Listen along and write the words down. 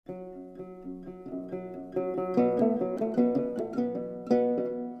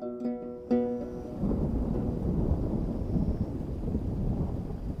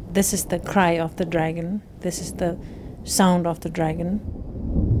This is the cry of the dragon. This is the sound of the dragon.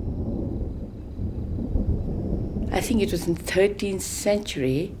 I think it was in the 13th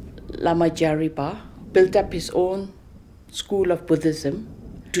century, Lama Jaripa built up his own school of Buddhism,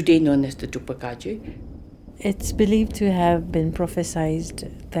 today known as the Drukpa Kagyu. It's believed to have been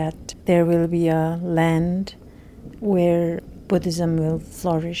prophesied that there will be a land where Buddhism will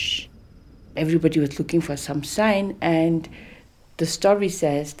flourish. Everybody was looking for some sign, and the story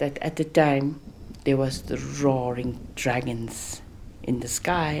says that at the time there was the roaring dragons in the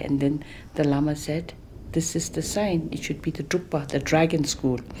sky, and then the Lama said, this is the sign, it should be the Drukpa, the dragon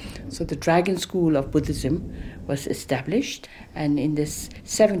school. So the dragon school of Buddhism was established, and in this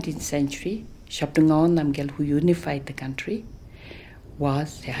 17th century, Shabdungaon Namgyal, who unified the country,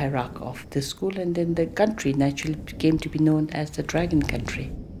 was the hierarch of the school, and then the country naturally came to be known as the Dragon Country.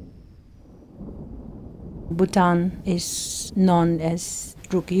 Bhutan is known as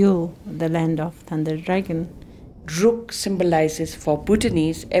Druk Yul, the land of thunder dragon. Druk symbolizes for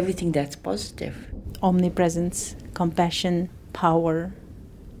Bhutanese everything that's positive. Omnipresence, compassion, power.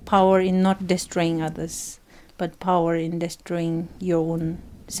 Power in not destroying others, but power in destroying your own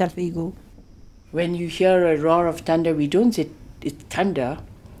self-ego. When you hear a roar of thunder, we don't say it's thunder,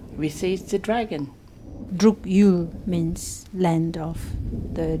 we say it's the dragon. Druk Yul means land of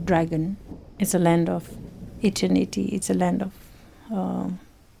the dragon. It's a land of eternity. It's a land of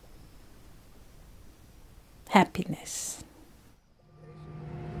happiness.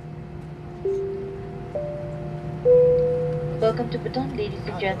 Welcome to Bhutan, ladies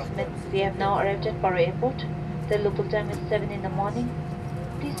and gentlemen. We have now arrived at Paro Airport. The local time is 7 in the morning.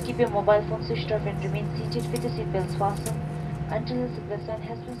 Please keep your mobile phone switched off and remain seated with the seatbelts fastened until the signal sign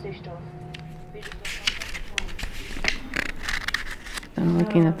has been switched off. I'm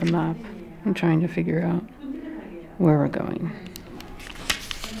looking at the map. I'm trying to figure out where we're going.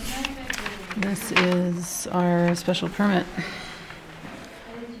 This is our special permit.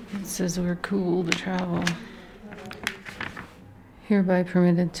 It says we're cool to travel. Hereby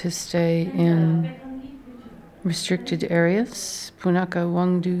permitted to stay in restricted areas: Punaka,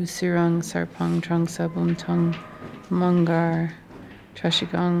 Wangdu, Sirang, Sarpang, Trangsa, Bumtang, Mangar,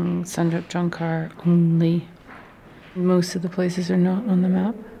 Trashigang, Sandrak Jangkar only. Most of the places are not on the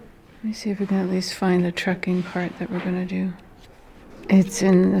map. Let me see if we can at least find the trekking part that we're going to do. It's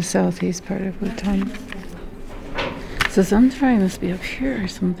in the southeast part of Bhutan. So Zamtrai must be up here or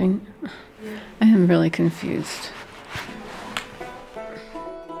something. I am really confused.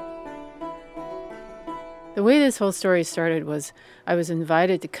 The way this whole story started was I was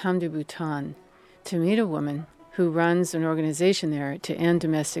invited to come to Bhutan to meet a woman who runs an organization there to end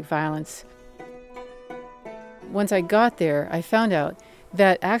domestic violence. Once I got there, I found out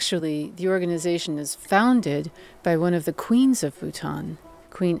that actually the organization is founded by one of the queens of Bhutan,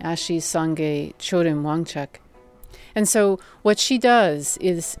 Queen Ashi Sangye Chodem Wangchuk. And so what she does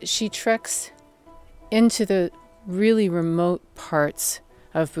is she treks into the really remote parts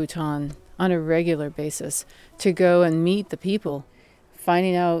of Bhutan on a regular basis to go and meet the people,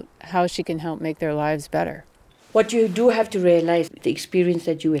 finding out how she can help make their lives better. What you do have to realize, the experience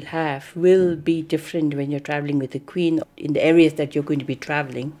that you will have will be different when you're traveling with the Queen in the areas that you're going to be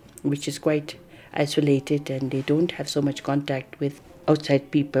traveling, which is quite isolated and they don't have so much contact with outside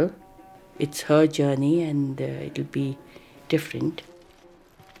people. It's her journey and it'll be different.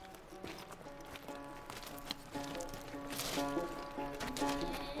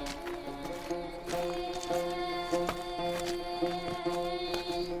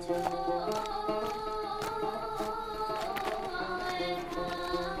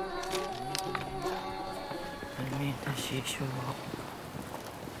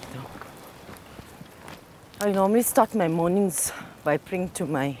 I normally start my mornings by praying to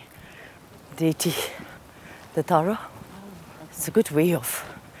my deity, the Tara. It's a good way of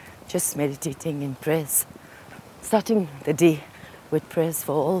just meditating in prayers. Starting the day with prayers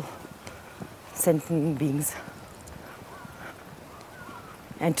for all sentient beings.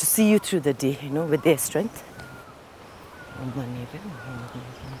 And to see you through the day, with their strength.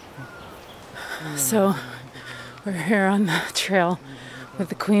 So, we're here on the trail with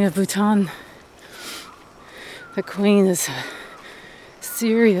the Queen of Bhutan. The Queen is a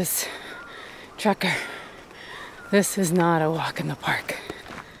serious trekker. This is not a walk in the park.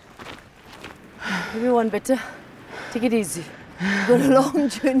 Everyone better take it easy. We've got a long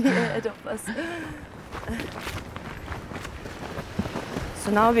journey ahead of us.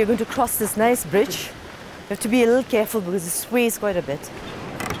 So now we're going to cross this nice bridge. You have to be a little careful because it sways quite a bit.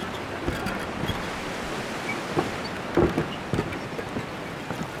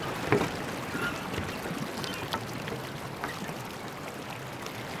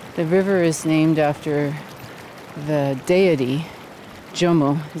 The river is named after the deity,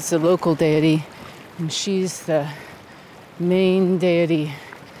 Jomo. It's a local deity, and she's the main deity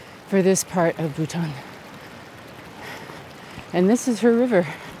for this part of Bhutan. And this is her river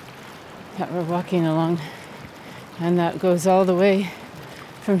that we're walking along, and that goes all the way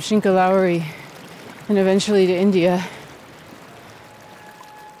from Shinkalawari and eventually to India.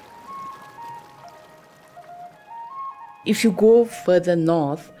 If you go further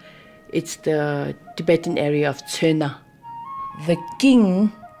north, it's the Tibetan area of Tsöna. The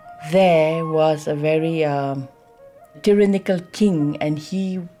king there was a very tyrannical king, and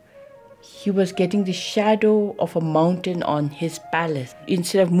he was getting the shadow of a mountain on his palace.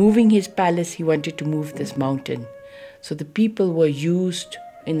 Instead of moving his palace, he wanted to move this mountain. So the people were used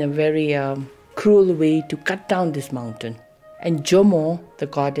in a very cruel way to cut down this mountain. And Jomo, the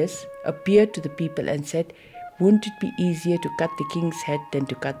goddess, appeared to the people and said, "Wouldn't it be easier to cut the king's head than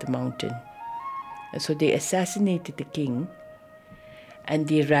to cut the mountain?" And so they assassinated the king, and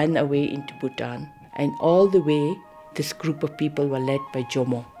they ran away into Bhutan. And all the way, this group of people were led by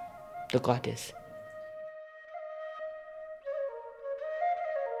Jomo, the goddess.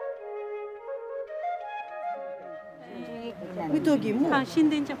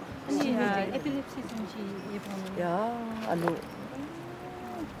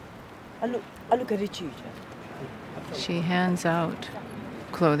 She hands out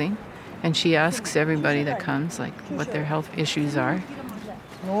clothing, and she asks everybody that comes, like, what their health issues are.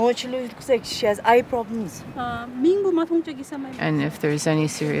 No, she looks like she has eye problems. And if there's any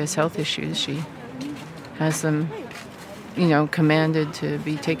serious health issues, she has them, commanded to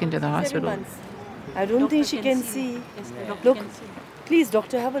be taken to the hospital. I don't think she can see. Look, please,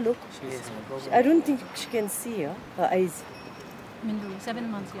 doctor, have a look. I don't think she can see her eyes.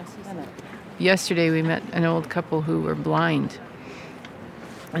 7 months, yes. Yesterday we met an old couple who were blind.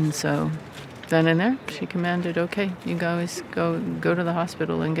 And so then and there, she commanded, okay, you guys go to the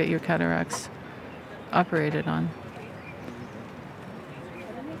hospital and get your cataracts operated on.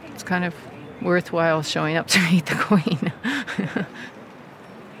 It's kind of worthwhile showing up to meet the Queen.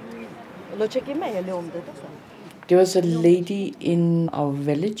 There was a lady in our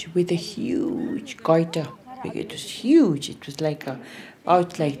village with a huge goiter. It was huge. It was like a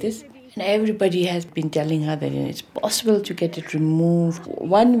pouch like this. And everybody has been telling her that it's possible to get it removed.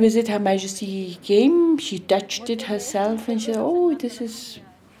 One visit, Her Majesty came, she touched it herself, and she said, "Oh, this is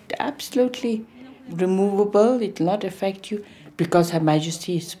absolutely removable. It will not affect you." Because Her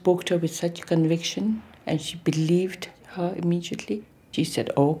Majesty spoke to her with such conviction, and she believed her immediately. She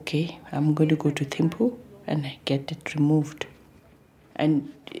said, "Okay, I'm going to go to Thimphu and get it removed." And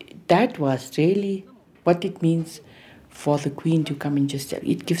that was really what it means for the Queen to come and just tell.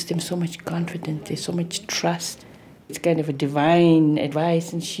 It gives them so much confidence, there's so much trust. It's kind of a divine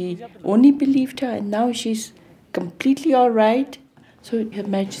advice, and she only believed her, and now she's completely all right. So Her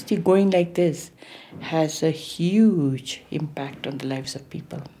Majesty going like this has a huge impact on the lives of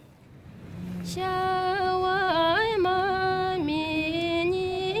people.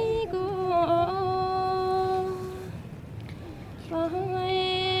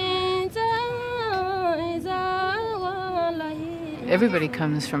 Everybody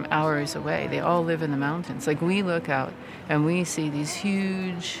comes from hours away. They all live in the mountains. Like, we look out and we see these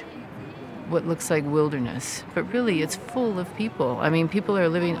huge, what looks like wilderness, but really it's full of people. I mean, people are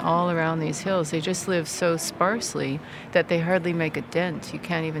living all around these hills. They just live so sparsely that they hardly make a dent. You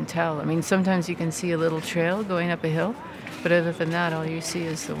can't even tell. I mean, sometimes you can see a little trail going up a hill, but other than that, all you see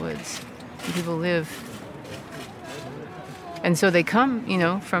is the woods. And people live. And so they come,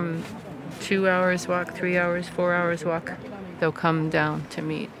 from 2 hours walk, 3 hours, 4 hours walk. They'll come down to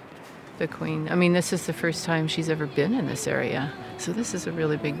meet the Queen. I mean, this is the first time she's ever been in this area. So this is a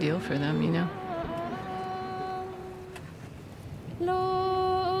really big deal for them,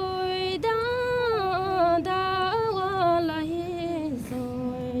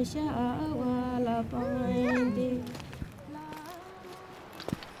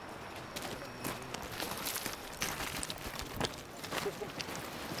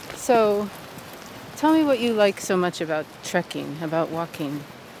 So, tell me what you like so much about trekking, about walking.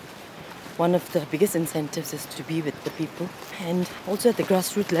 One of the biggest incentives is to be with the people, and also at the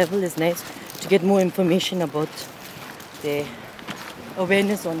grassroots level is nice to get more information about their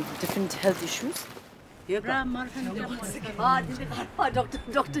awareness on different health issues.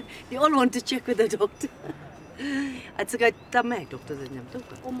 Doctor, they all want to check with the doctor.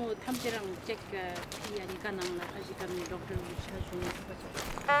 Doctor.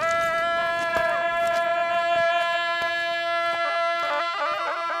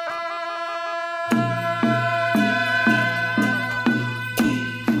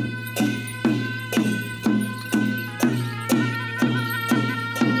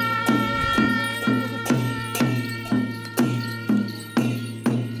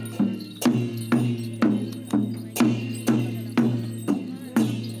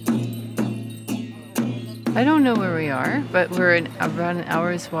 are, but we're about an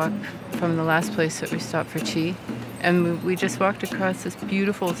hour's walk from the last place that we stopped for tea. And we just walked across this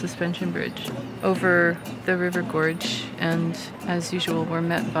beautiful suspension bridge over the river gorge. And as usual, we're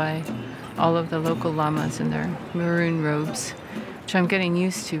met by all of the local lamas in their maroon robes, which I'm getting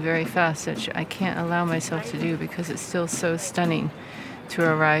used to very fast, which I can't allow myself to do because it's still so stunning to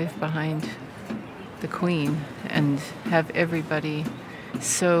arrive behind the queen and have everybody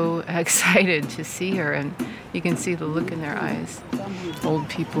so excited to see her. And you can see the look in their eyes. Old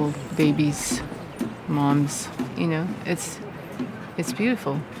people, babies, moms, it's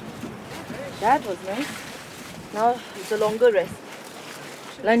beautiful. That was nice. Now it's a longer rest.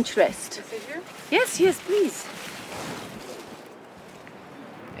 Lunch rest. Yes, please.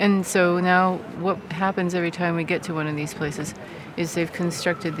 And so now what happens every time we get to one of these places is they've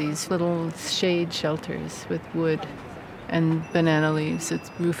constructed these little shade shelters with wood and banana leaves. The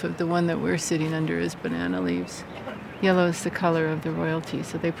roof of the one that we're sitting under is banana leaves. Yellow is the color of the royalty,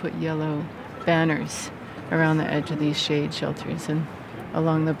 so they put yellow banners around the edge of these shade shelters and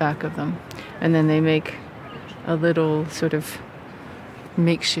along the back of them. And then they make a little sort of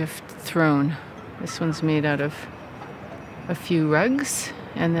makeshift throne. This one's made out of a few rugs,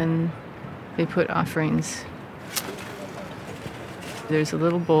 and then they put offerings. There's a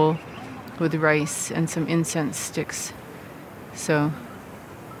little bowl with rice and some incense sticks, so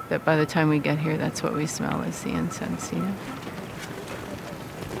that by the time we get here, that's what we smell is the incense,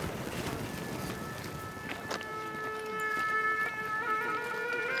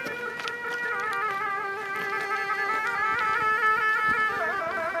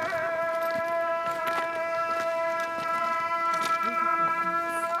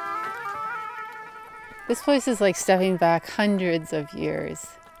 This place is like stepping back hundreds of years.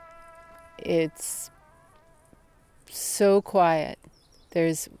 It's so quiet.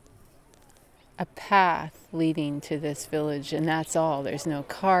 There's a path leading to this village, and that's all. There's no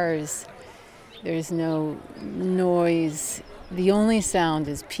cars. There's no noise. The only sound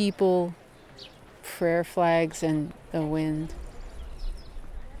is people, prayer flags, and the wind.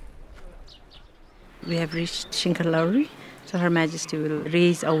 We have reached Shinkarlauri. So Her Majesty will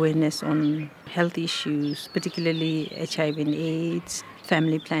raise awareness on health issues, particularly HIV and AIDS,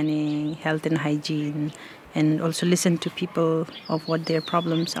 family planning, health and hygiene, and also listen to people of what their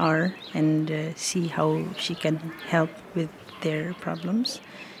problems are and see how she can help with their problems.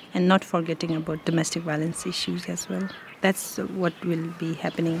 And not forgetting about domestic violence issues as well. That's what will be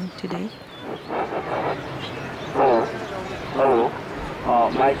happening today. Hello.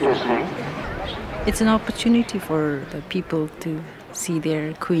 Mic testing. It's an opportunity for the people to see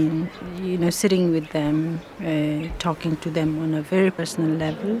their queen, sitting with them, talking to them on a very personal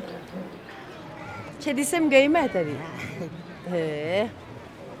level. She had the same guy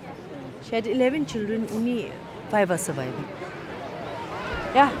She had 11 children, only 5 are surviving.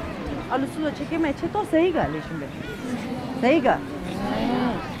 Yeah.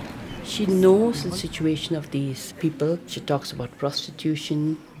 She knows the situation of these people. She talks about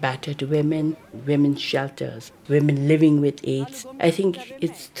prostitution, battered women, women's shelters, women living with AIDS. I think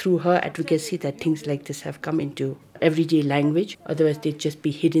it's through her advocacy that things like this have come into everyday language. Otherwise, they'd just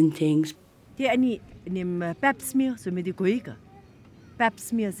be hidden things.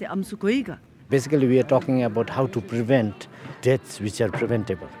 Basically, we are talking about how to prevent deaths which are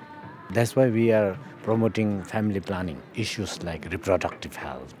preventable. That's why we are promoting family planning, issues like reproductive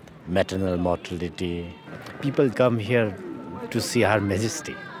health, maternal mortality. People come here to see Her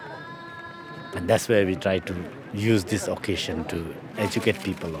Majesty. And that's where we try to use this occasion to educate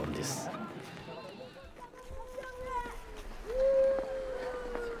people on this.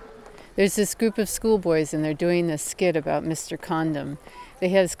 There's this group of schoolboys and they're doing this skit about Mr. Condom. They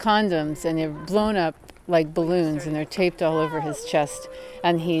have condoms and they're blown up like balloons and they're taped all over his chest.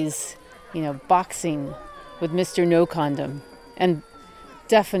 And he's, boxing with Mr. No Condom. And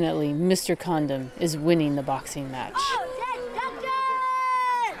definitely Mr. Condom is winning the boxing match.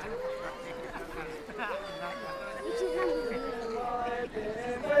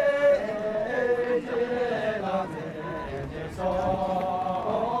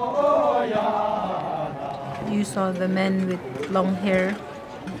 You saw the men with long hair.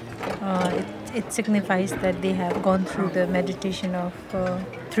 It signifies that they have gone through the meditation of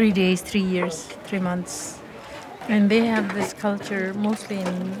 3 days, 3 years, 3 months. And they have this culture mostly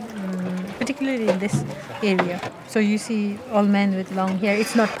particularly in this area. So you see all men with long hair.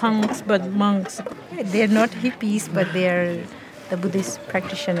 It's not punks, but monks. They're not hippies, but they're the Buddhist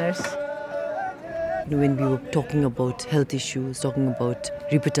practitioners. When we were talking about health issues, talking about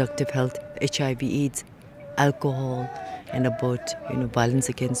reproductive health, HIV, AIDS, alcohol, and about violence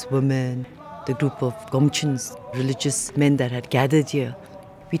against women, the group of Gomchins, religious men that had gathered here,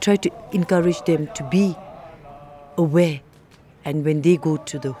 we tried to encourage them to be aware. And when they go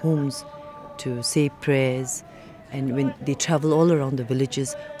to the homes to say prayers, and when they travel all around the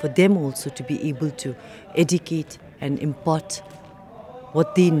villages, for them also to be able to educate and impart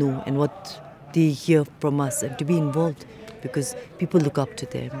what they know and what they hear from us, and to be involved, because people look up to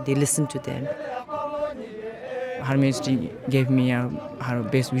them, they listen to them. Her Majesty gave me her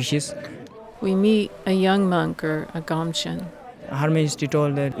best wishes. We meet a young monk or a Gomchen. Her Majesty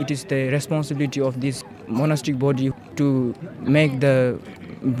told that it is the responsibility of this monastic body to make the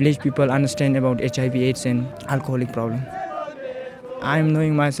village people understand about HIV/AIDS and alcoholic problem. I am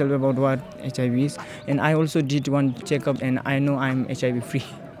knowing myself about what HIV is, and I also did one checkup, and I know I am HIV free.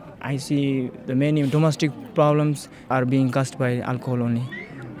 I see the many domestic problems are being caused by alcohol only.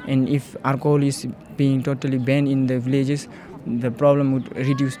 And if alcohol is being totally banned in the villages, the problem would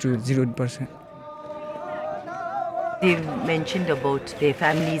reduce to 0%. They mentioned about their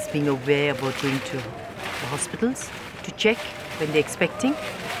families being aware about going to the hospitals to check when they're expecting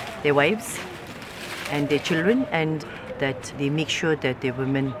their wives and their children, and that they make sure that their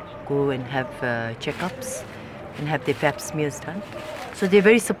women go and have checkups and have their pap smears done. So they're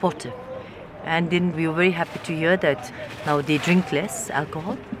very supportive. And then we were very happy to hear that now they drink less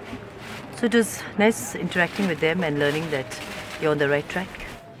alcohol. So it was nice interacting with them and learning that you're on the right track.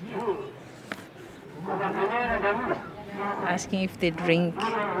 Asking if they drink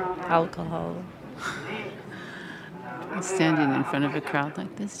alcohol. Standing in front of a crowd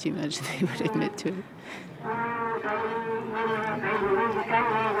like this, do you imagine they would admit to it?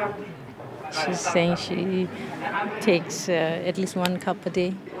 She's saying she takes at least 1 cup a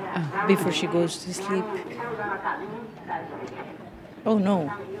day before she goes to sleep. Oh no.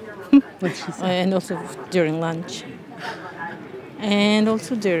 What'd she say? And also during lunch. And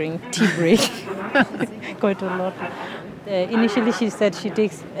also during tea break. Quite a lot. Initially she said she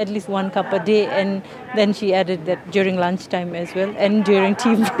takes at least 1 cup a day, and then she added that during lunchtime as well, and during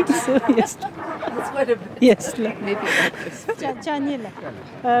tea break. So yes. That's quite a bit. Yes. Maybe breakfast.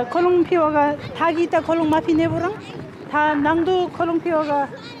 콜롱 피워가 닭이 있다 콜롱 마피 내보랑 다 낭도 콜롱 피워가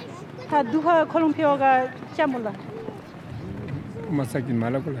다 누가 콜롱 피워가 짜몰라.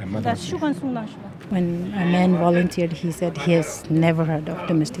 다 슈간 숭낭 슈간. When a man volunteered, he said he has never heard of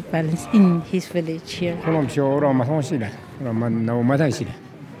domestic violence in his village here.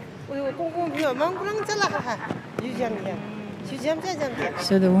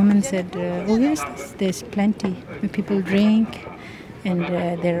 So the woman said, oh yes, there's plenty. People drink, and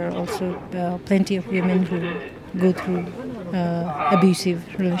there are also plenty of women who go through abusive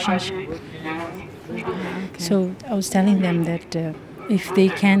relationship. So I was telling them that if they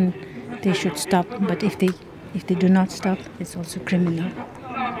can, they should stop. But if they do not stop, it's also criminal.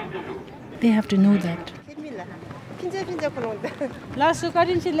 They have to know that.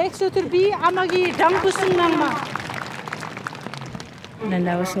 And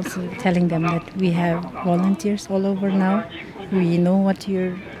I was also telling them that we have volunteers all over now. We know what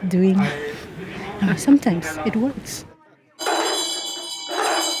you're doing. Sometimes it works.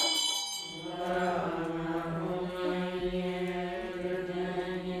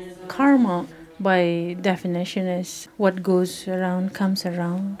 Karma, by definition, is what goes around comes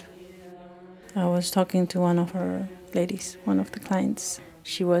around. I was talking to one of her ladies, one of the clients.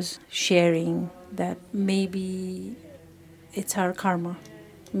 She was sharing that maybe it's her karma.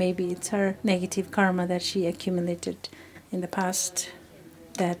 Maybe it's her negative karma that she accumulated in the past,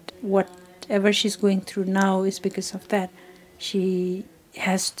 that whatever she's going through now is because of that. She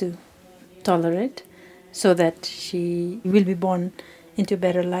has to tolerate so that she will be born into a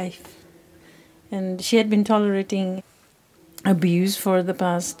better life. And she had been tolerating abuse for the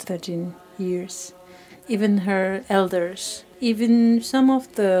past 13 years. Even her elders, even some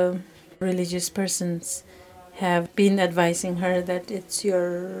of the religious persons have been advising her that it's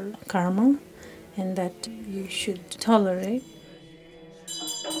your karma and that you should tolerate.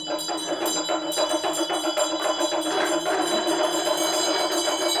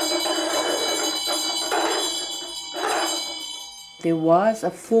 There was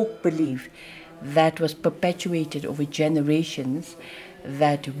a folk belief that was perpetuated over generations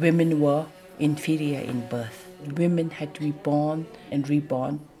that women were inferior in birth. Women had to be born and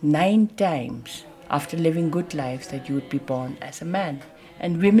reborn 9 times after living good lives that you would be born as a man.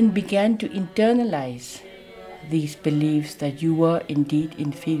 And women began to internalize these beliefs that you were indeed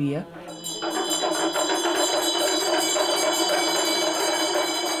inferior.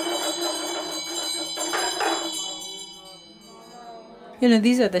 You know,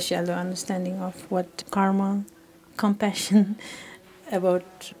 these are the shallow understanding of what karma, compassion,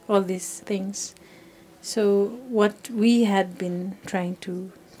 about all these things. So what we had been trying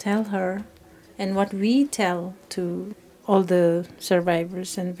to tell her, and what we tell to all the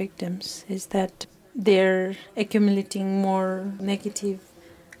survivors and victims, is that they're accumulating more negative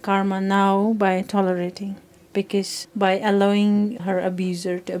karma now by tolerating. Because by allowing her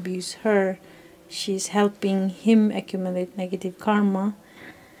abuser to abuse her, she's helping him accumulate negative karma.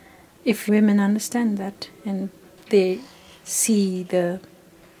 If women understand that and they see the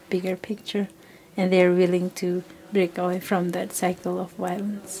bigger picture and they're willing to break away from that cycle of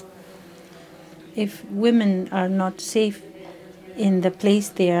violence. If women are not safe in the place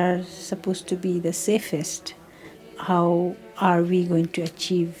they are supposed to be the safest, how are we going to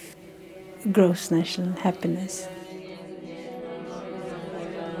achieve gross national happiness?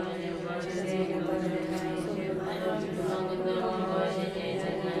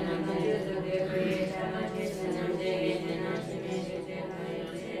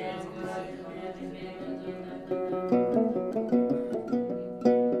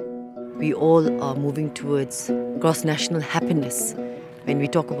 We all are moving towards cross-national happiness. When we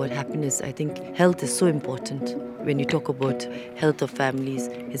talk about happiness, I think health is so important. When you talk about health of families,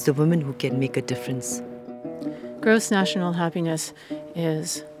 it's the women who can make a difference. Gross national happiness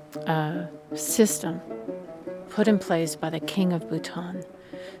is a system put in place by the King of Bhutan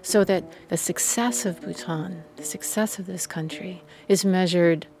so that the success of Bhutan, the success of this country, is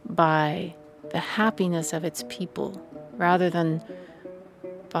measured by the happiness of its people rather than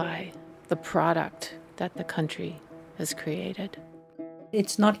by the product that the country has created.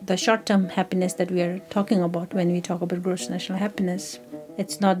 It's not the short-term happiness that we are talking about when we talk about gross national happiness.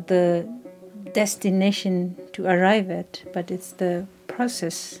 It's not the destination to arrive at, but it's the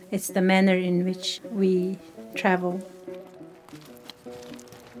process. It's the manner in which we travel.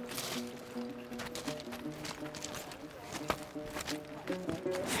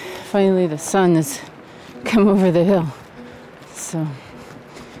 Finally, the sun has come over the hill, so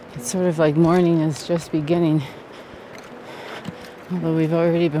it's sort of like morning is just beginning, although we've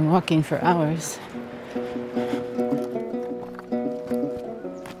already been walking for hours.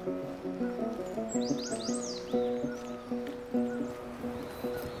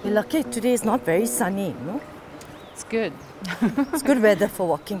 We're lucky today is not very sunny, no? It's good. It's good weather for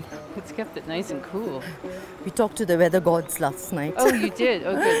walking. It's kept it nice and cool. We talked to the weather gods last night. Oh, you did?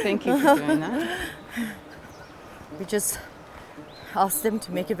 Oh, good. Thank you for doing that. We just asked them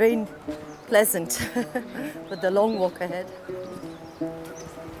to make it very pleasant for the long walk ahead.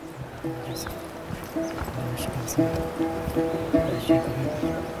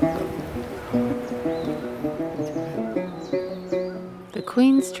 The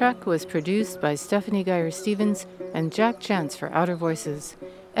Queen's Trek was produced by Stephanie Geyer-Stevens and Jack Chance for Outer Voices,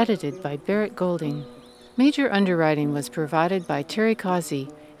 edited by Barrett Golding. Major underwriting was provided by Terry Causey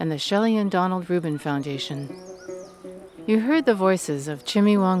and the Shelley and Donald Rubin Foundation. You heard the voices of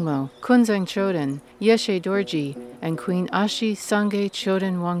Chimi Wangmo, Kunzang Choden, Yeshe Dorji, and Queen Ashi Sangye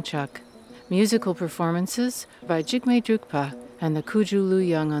Choden Wangchuk. Musical performances by Jigme Drukpa and the Kuju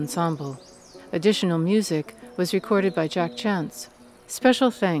Luyang Ensemble. Additional music was recorded by Jack Chance. Special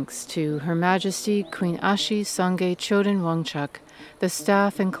thanks to Her Majesty Queen Ashi Sangye Choden Wangchuk, the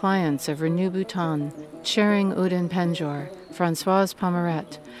staff and clients of Renew Bhutan, Chering Uden Penjor, Françoise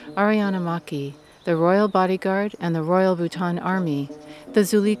Pomerette, Ariana Maki, the Royal Bodyguard and the Royal Bhutan Army, the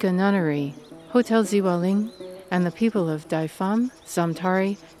Zulika Nunnery, Hotel Ziwaling, and the people of Daifam,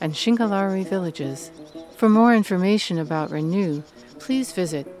 Zamtari, and Shinkalari villages. For more information about Renew, please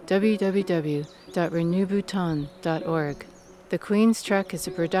visit www.renewbhutan.org. The Queen's Trek is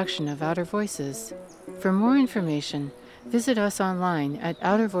a production of Outer Voices. For more information, visit us online at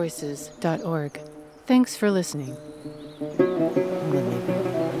outervoices.org. Thanks for listening.